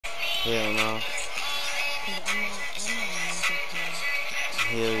Hell no.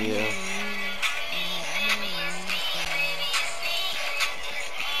 Hell yeah.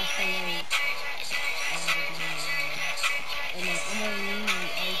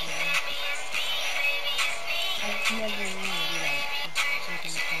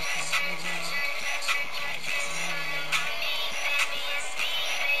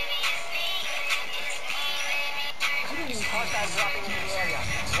 Hostiles dropping into the area.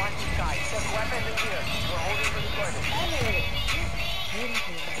 Watch the sky. Check weapons and gear. We're holding for deployment.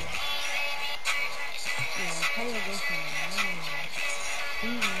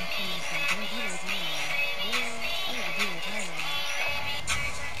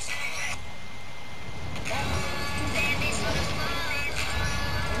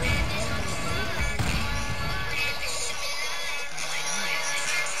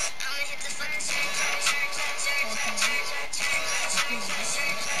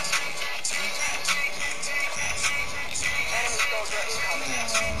 Enemy soldier incoming.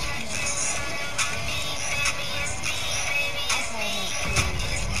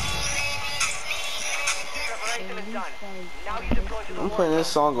 Preparation is done. Now you deploy to the I'm war putting this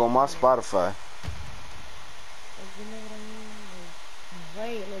zone. song on my Spotify.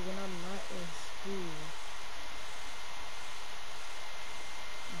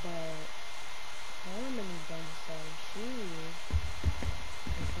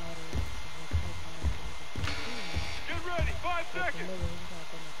 Get ready, 5 seconds.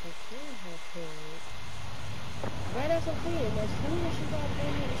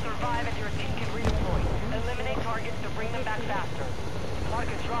 Survive and your team can redeploy. Eliminate targets to bring them back faster.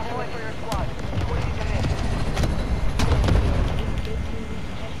 Marcus, drop point for your squad. See what you can hit.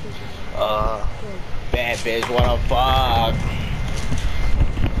 Bad bitch wanna fuck.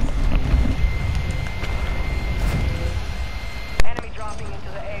 Enemy dropping into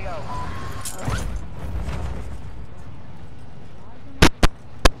the AO.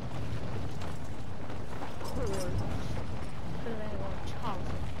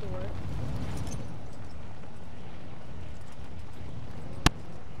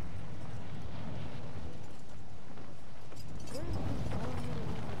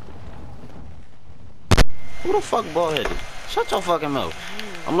 Who the fuck bald headed? Shut your fucking mouth.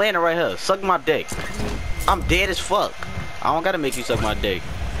 I'm laying right here. Suck my dick. I'm dead as fuck. I don't gotta make you suck my dick.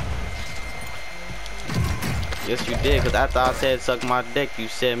 Yes, you did, because after I said suck my dick, you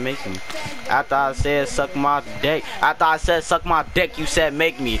said make me. After I said suck my dick, after I said suck my dick, you said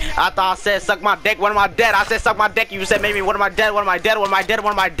make me. After I said suck my dick, when am I dead? I said suck my dick, you said make me. When am I dead? When am I dead? When am I dead?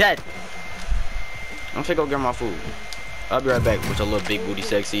 When am I dead? I'm finna go get my food. I'll be right back with your little big booty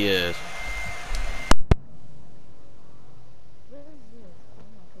sexy ass.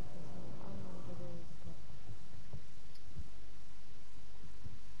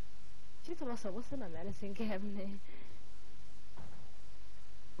 What's in the medicine cabinet?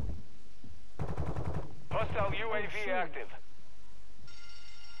 Hostile UAV active.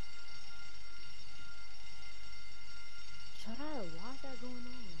 Shut up, why is that going on?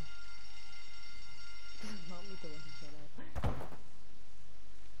 Mom need to listen, shut up.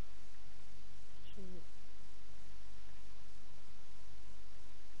 Shoot.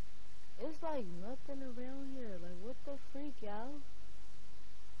 It's like nothing around here. Like, what the freak, y'all?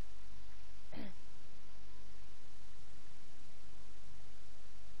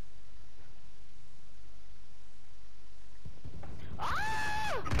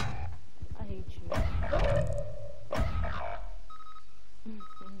 I hate you.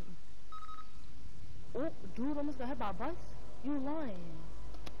 Oh, dude, almost got hit by a bus? You lying.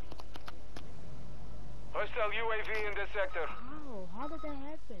 Hostile UAV in this sector. How? How did that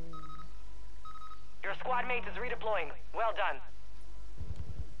happen? Your squad mate is redeploying. Well done.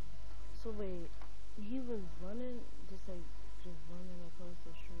 So wait, he was running, just running across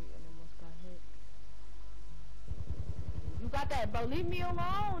the street and almost got hit. You got that, bro. Leave me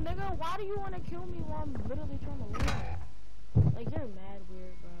alone, nigga. Why do you want to kill me while I'm literally trying to live? Like, you're mad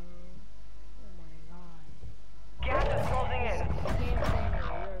weird, bro. Oh my god. Gas is closing in. Campaigner,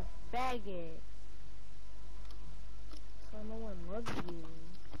 you're a faggot. So no one loves you.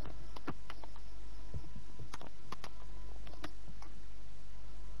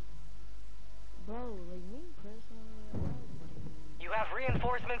 Bro, like me personally, I don't You have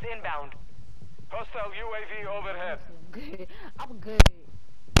reinforcements inbound. Hostile UAV overhead. I'm good. I'm good.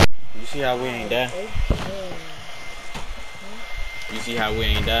 You see how we ain't there? You see how we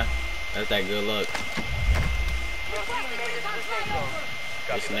ain't there? That's that good luck. Your team made it to the safe zone.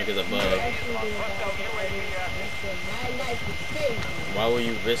 This nigga's above. Hostile UAV active. Why were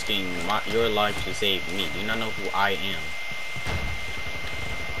you risking your life to save me? You don't know who I am.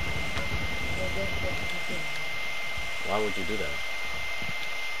 Why would you do that?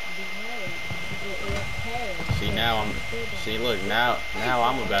 Because See now I'm. See look now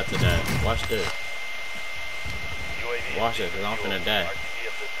I'm about to die. Watch this. UAV Watch it, cause I'm finna die. RTB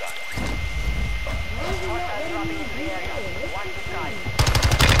at this time. Hostiles dropping into the area. Watch the skies.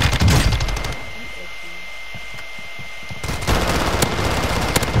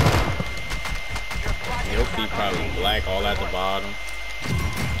 Your squad Your is feet back on probably station. black all at the bottom.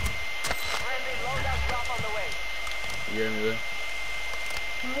 Friendly loadout drop on the way. You hear me, bro?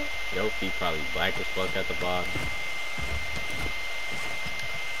 Your feet probably black as fuck at the bottom.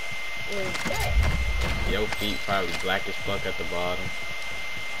 Your feet probably black as fuck at the bottom.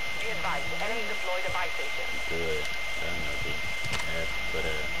 Be advised, enemy deployed a buy station. Good. That know, B. But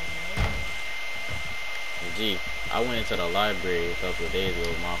G, I went into the library a couple of days ago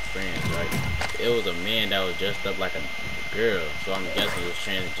with my friends, right? It was a man that was dressed up like a girl, so I'm guessing he was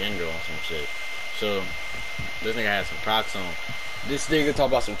transgender or some shit. So, this nigga had some Crocs on. This nigga talk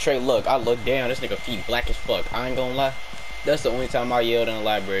about some Trey. Look, I look down, this nigga feet black as fuck. I ain't gonna lie. That's the only time I yelled in the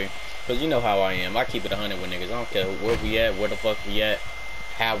library. Cause you know how I am. I keep it 100 with niggas. I don't care where we at, where the fuck we at,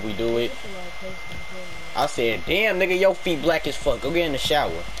 how we do it. I said, damn nigga, your feet black as fuck. Go get in the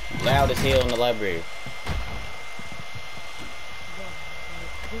shower. Loud as hell in the library.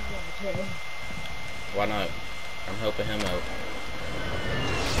 Why not? I'm helping him out.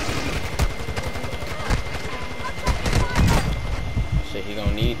 Shit, he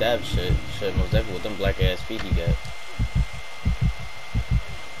gonna need that shit. Shit, most definitely with them black ass feet he got.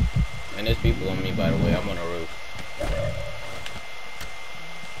 And there's people on me, by the way. I'm on a roof.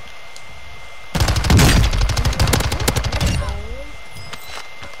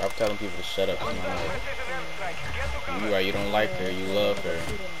 Stop telling people to shut up. Come on. Precision airstrike. Get to cover. You right, you don't like her, you love her.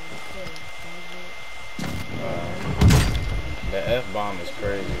 The F-bomb is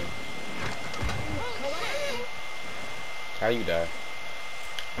crazy. How you die?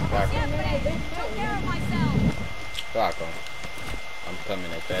 Flacco. Flacco. I'm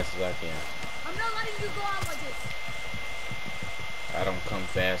coming as fast as I can. I'm not letting you go out like this. I don't come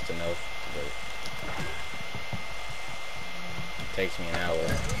fast enough, but it takes me an hour.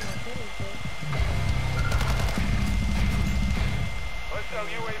 Hostile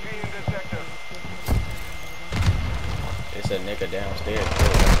UAV in this sector. It's a nigga downstairs,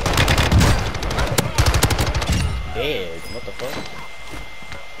 too. Dead. What the fuck?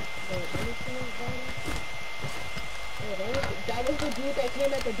 That was the dude that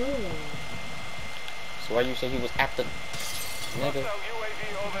came at the door. So why you say he was at the nigga? Hostile UAV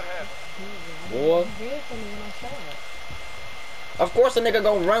overhead. Boy. Of course a nigga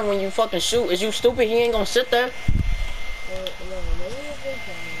gonna run when you fucking shoot. Is you stupid? He ain't gonna sit there.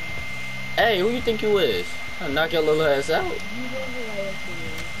 Hey, who you think you is? I'll knock your little ass out.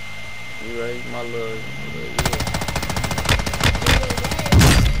 You right, my little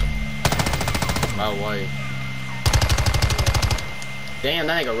my wife. Damn,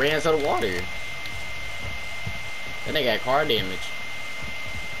 that nigga ran to the water. That nigga got car damage.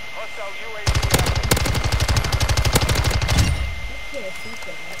 Hostile UAV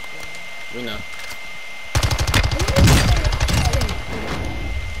active. We know.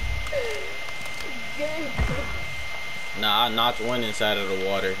 Nah, I knocked one inside of the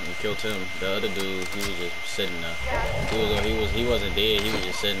water and killed him. The other dude, he was just sitting there. He wasn't dead. He was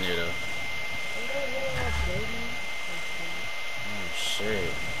just sitting there though. Oh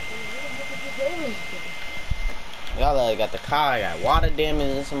shit! Y'all got the car, got water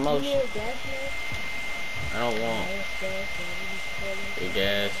damage and some more shit. I don't want the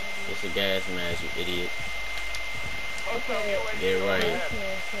gas. It's a gas mask, you idiot. Hostile UAV Yeah, right. Head to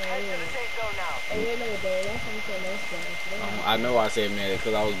the safe zone now. I know I said man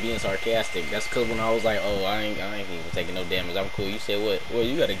because I was being sarcastic. That's because when I was like, oh, I ain't even taking no damage. I'm cool. You said what? Well,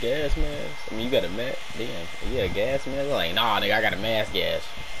 you got a gas mask? I mean, you got a mask? Damn, you got a gas mask? I'm like, nah, nigga, I got a mask gas.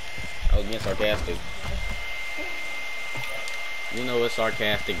 I was being sarcastic. You know it's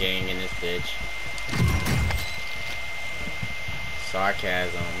sarcastic gang in this bitch.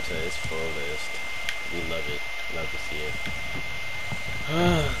 Sarcasm to its fullest. We love it. Love to see it.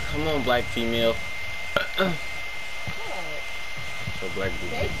 Come on, black female. So black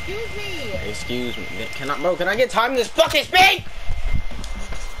dude. Excuse me. Excuse me. Can I get time to fucking speak?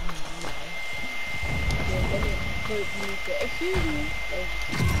 Excuse me.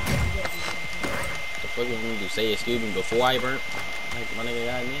 The fuck you want me to say excuse me before I burn? Like my nigga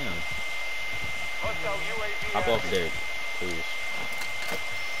goddamn. Hostile UAV Hop off active. there, please.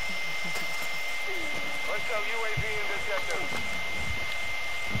 Hostile UAV in this sector.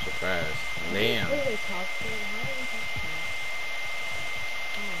 I'm surprised. Damn.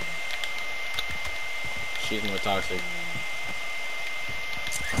 She's more toxic.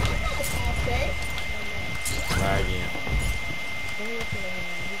 Try again. Don't listen to him.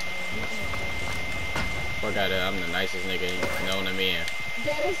 He's Fuck out of there. I'm the nicest nigga known to me.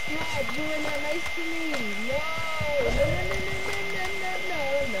 that is not. You were not nice to me. No.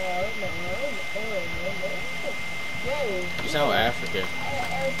 No. You sound African.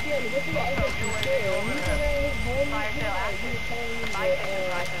 Fire sale active. Buy station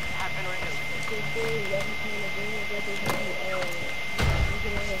prices have been reduced.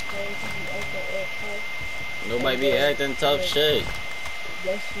 Nobody be acting tough shit.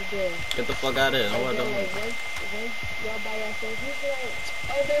 Yes, you do. Get the fuck out of here. No, I And then, don't. like, once y'all by yourself, you be like,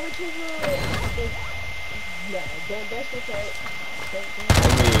 oh, they were too rude. No, that's what's up.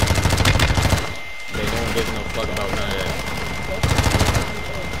 Homie, they don't give no fuck about none of that.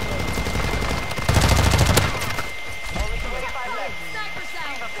 Only 25 left. Sniper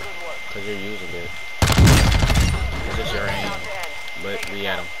sound. Keep up the good work. Cause you're using it. It's just your aim. About to end. But Take we it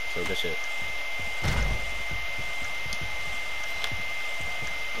had down. them. So good shit.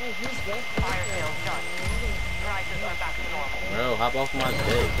 Fire sale's done. Prices are back to normal. Bro, hop off my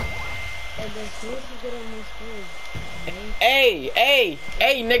dick. And then soon as you get on this stage,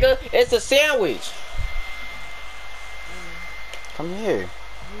 Hey, nigga, it's a sandwich. Come here. you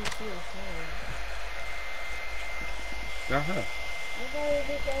see a sign. Uh-huh. I gotta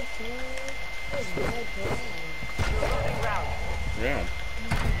get that sign. It's bad drive. You're losing ground. Yeah.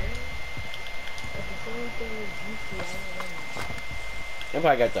 It's the same thing as juicy. I don't know. They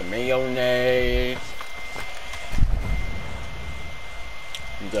probably got the mayonnaise,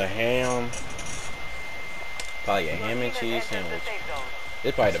 the ham, probably a ham and cheese sandwich.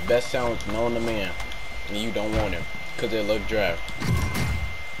 It's probably the best sandwich known to man, and you don't want it because it look dry.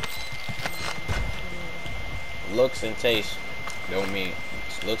 Looks and taste don't mean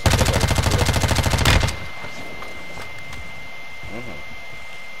looks and taste.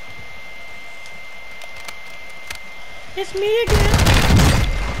 It's me again.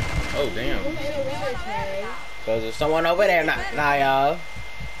 Oh damn. I'm in a water tank. So there's someone over there now, y'all.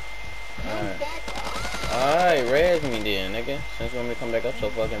 I'm back. Alright, res me then, nigga. Since you want me to come back up so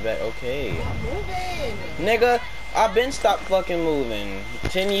fucking back, okay. I'm moving. Nigga, I've been stopped fucking moving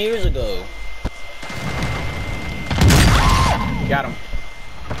 10 years ago. Got him.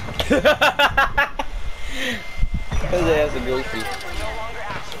 His ass a goofy.